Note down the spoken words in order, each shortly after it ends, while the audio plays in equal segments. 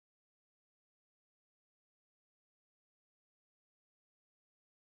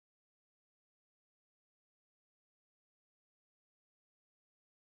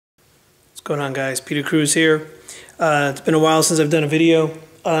What's going on, guys? Peter Cruz here. It's been a while since I've done a video.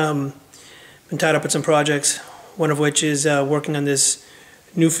 Been tied up with some projects, one of which is working on this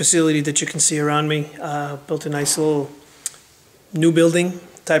new facility that you can see around me. Built a nice little new building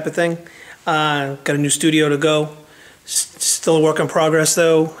type of thing. Got a new studio to go. Still a work in progress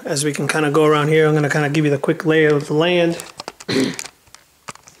though. As we can kind of go around here, I'm going to kind of give you the quick layout of the land.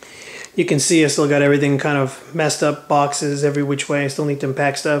 You can see I still got everything kind of messed up, boxes every which way. I still need to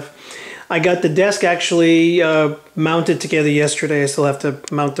unpack stuff. I got the desk actually mounted together yesterday. I still have to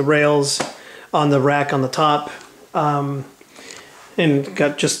mount the rails on the rack on the top. And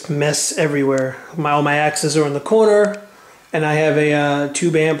got just mess everywhere. All my axes are in the corner. And I have a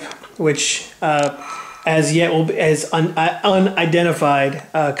tube amp, which as yet will be unidentified,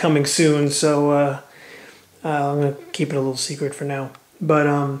 coming soon. So I'm going to keep it a little secret for now. But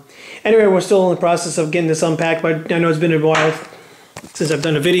anyway, we're still in the process of getting this unpacked. But I know it's been a while since I've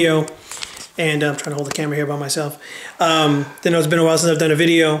done a video. And I'm trying to hold the camera here by myself. Then it's been a while since I've done a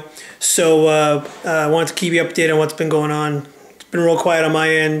video, so I wanted to keep you updated on what's been going on. It's been real quiet on my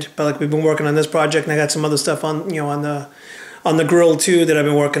end, but like we've been working on this project, and I got some other stuff on on the grill too that I've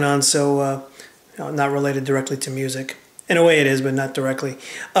been working on. So not related directly to music. In a way, it is, but not directly.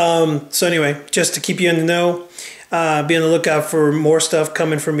 So anyway, just to keep you in the know. Be on the lookout for more stuff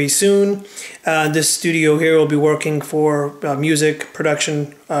coming from me soon. This studio here will be working for music,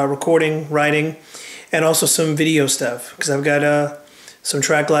 production, recording, writing, and also some video stuff because I've got some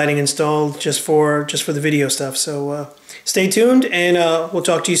track lighting installed just for the video stuff. So stay tuned, and we'll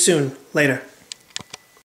talk to you soon. Later.